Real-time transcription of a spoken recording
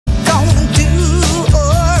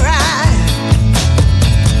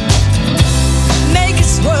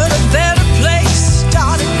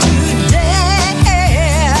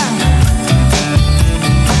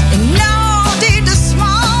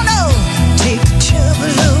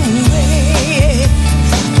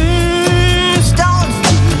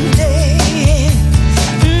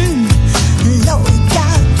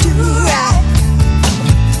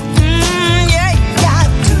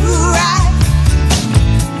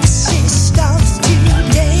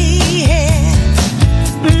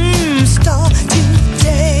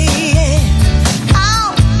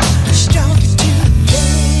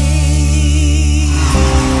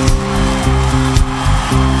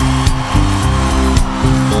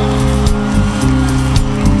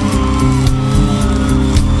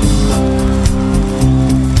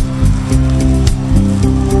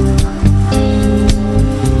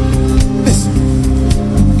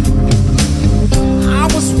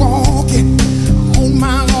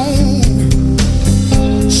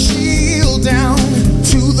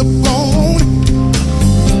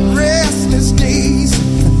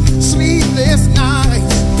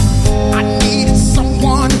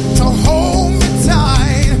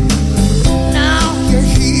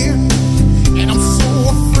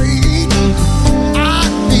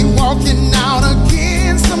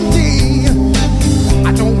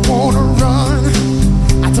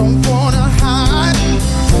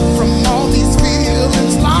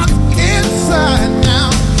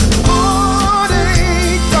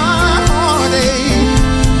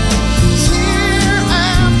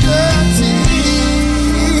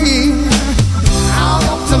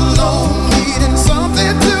needing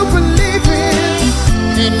something to believe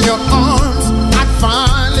in your arms, I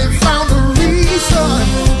finally found a reason.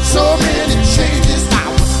 So many changes I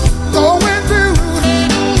was going through.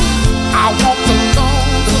 I walked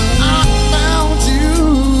alone till I found you.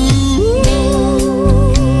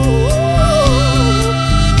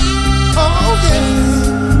 Oh yeah,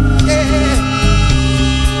 yeah.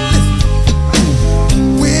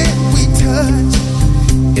 When we touch,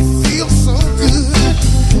 it feels so good.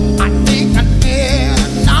 I think I dare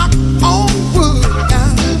knock on wood.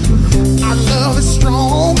 Our love is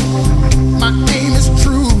strong, my aim is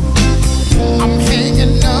true. I'm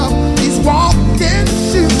hanging up these walking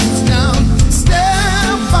shoes now,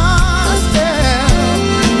 step by step,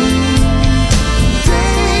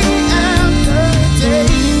 day after day.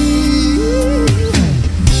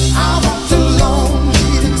 I walked alone,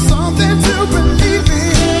 needing something to believe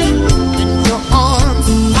in. In your arms,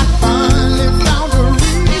 I finally found a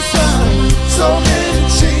reason. So many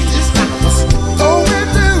changes I was going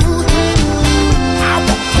through. I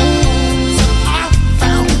walked alone till I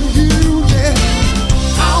found you, yeah.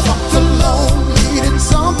 I walked alone, needing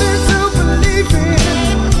something to believe in.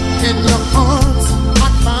 In your arms, I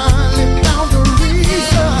finally found a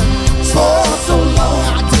reason. For so long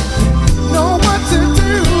I didn't know what to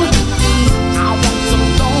do. I walked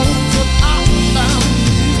alone till I found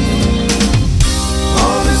you.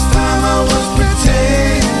 All this time I was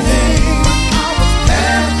pretending I was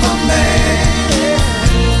half a man.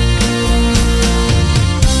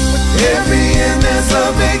 With every end there's a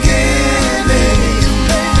beginning.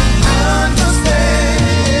 Understand.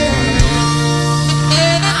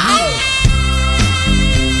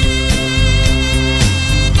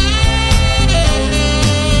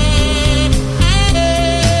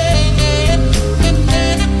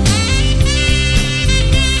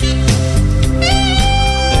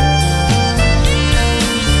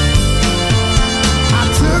 I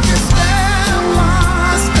took it step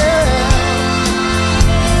by step,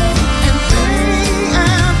 and day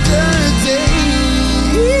after day,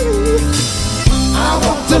 I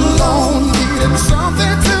walked alone, needing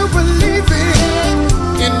something to believe in.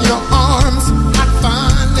 In your arms, I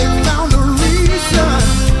finally found a reason.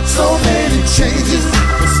 So many changes I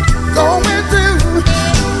was going through.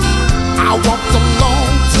 I walked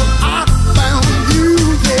alone till I found you,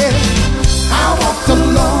 yeah. I walked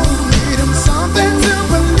alone, needing something to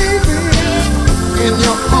believe in. In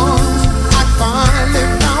your arms, I finally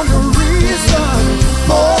found a reason.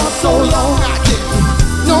 For so long I didn't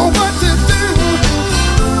know what to do.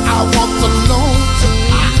 I walked alone till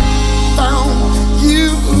I found you,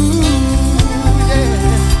 yeah.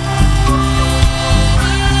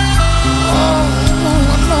 Oh,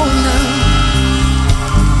 alone now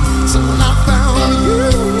till I found you.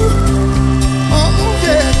 Oh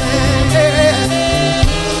yeah.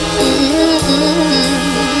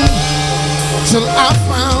 Till I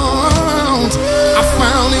found you.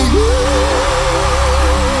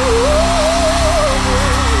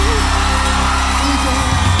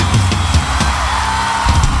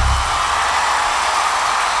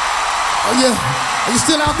 Oh yeah, are you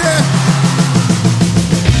still out there?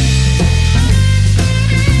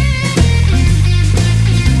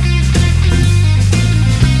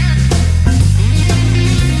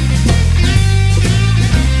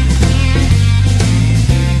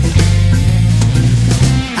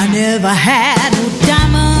 I never had no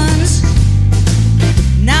diamonds.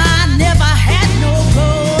 Nah, I never had no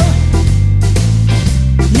gold.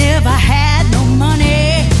 Never had no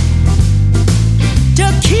money to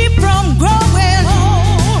keep from growing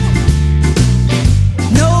old.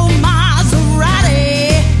 No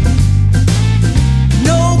Maserati,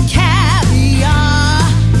 no caviar,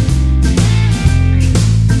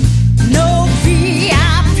 no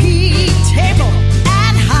VIP table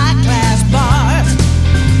at high-class bars.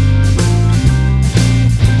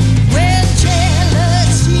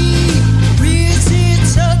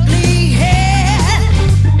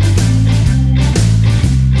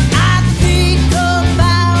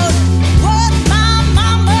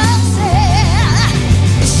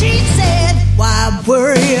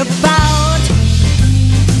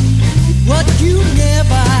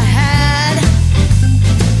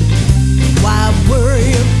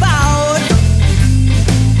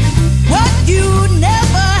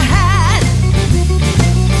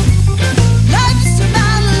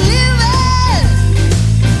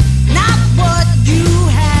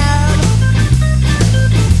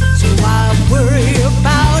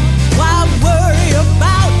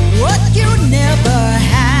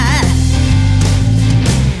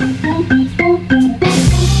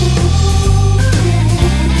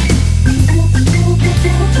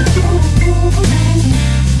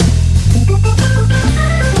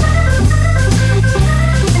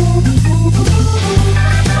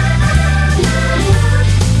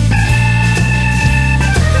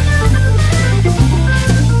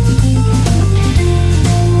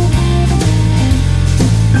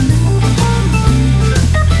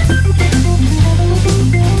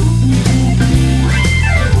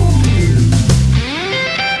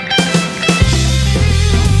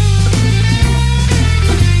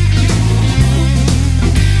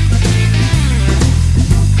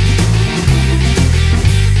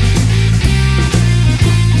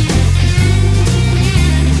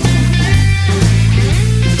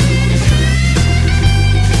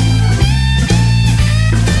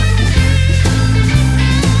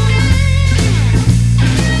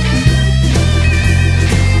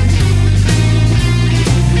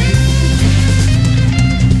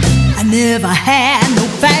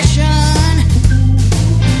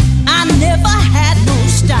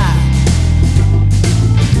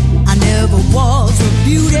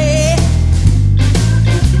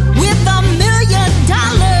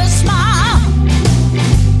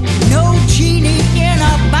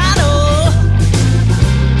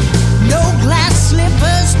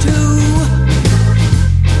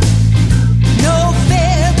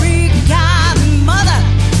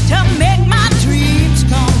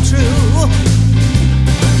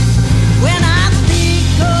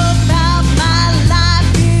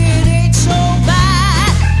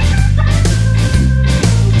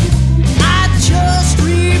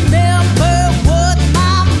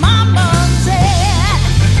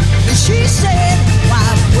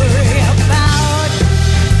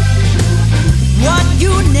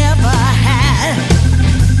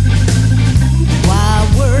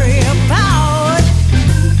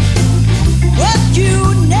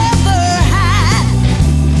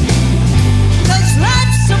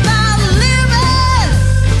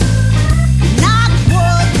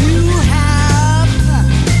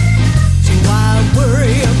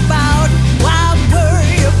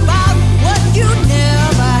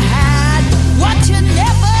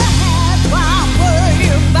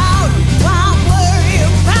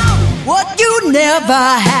 ever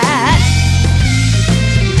had.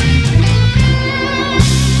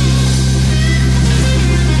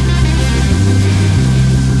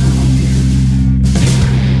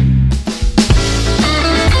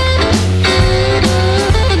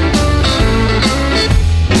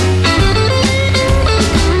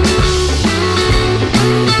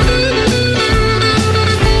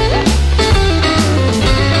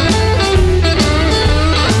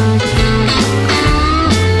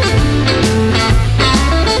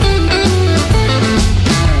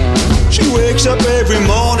 Up every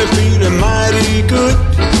morning feeling mighty good,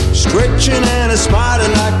 stretching and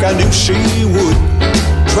smiling like I knew she would.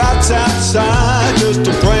 Trots outside just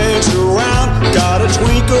to prance around, got a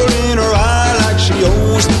twinkle in her eye like she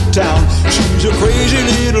owns the town. She's a crazy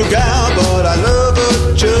little gal, but I love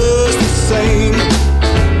her just the same.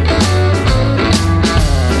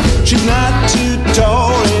 She's not too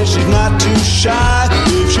tall and she's not too shy.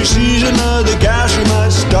 If she sees another gal, she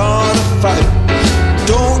might start a fight.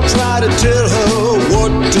 Don't try to tell her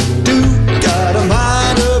what to do. Got a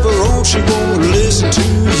mind of her own, she won't listen to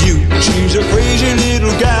you. She's a crazy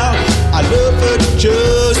little gal, I love her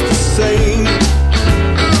just the same.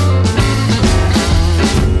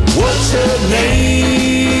 What's her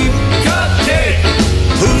name? Cupcake.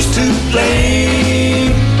 Who's to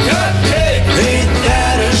blame? Cupcake. Ain't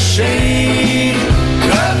that a shame?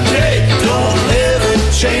 Cupcake. Don't ever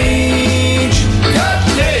change.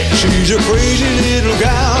 Cupcake. She's a crazy little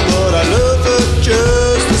gal, but I love her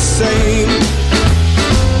just the same.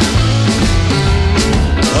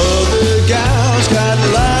 Other gals got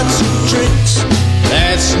lots of tricks,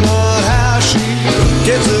 that's not how she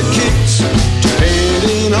gets her kicks.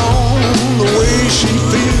 Depending on the way she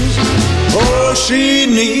feels, all she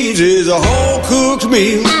needs is a home-cooked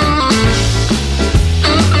meal.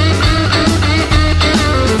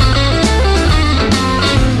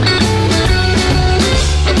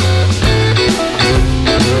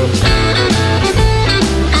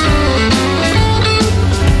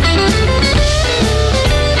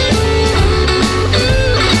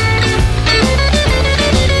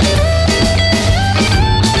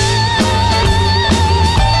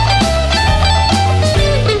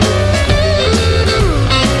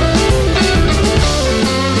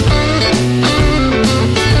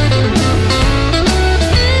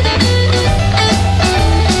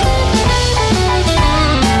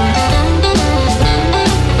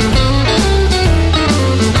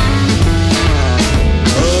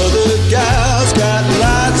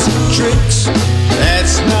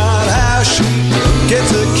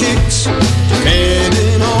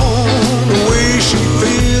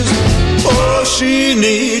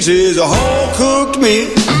 Is a home-cooked meal.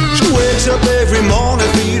 She wakes up every morning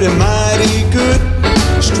feeling mighty good,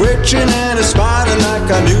 stretching and smiling like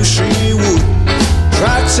I knew she would.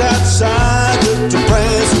 Trots outside just to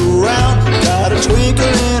prance around, got a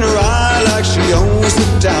twinkle in her eye like she owns the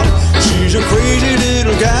town. She's a crazy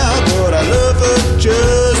little gal, but I love her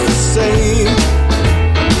just the same.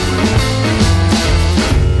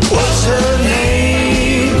 What's her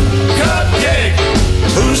name? Cupcake.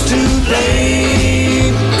 Who's to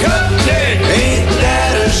blame? Cupcake. Ain't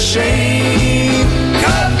that a shame?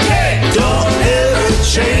 Cupcake. Don't ever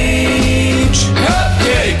change.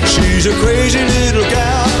 Cupcake. She's a crazy little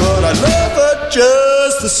gal, but I love her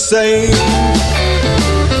just the same.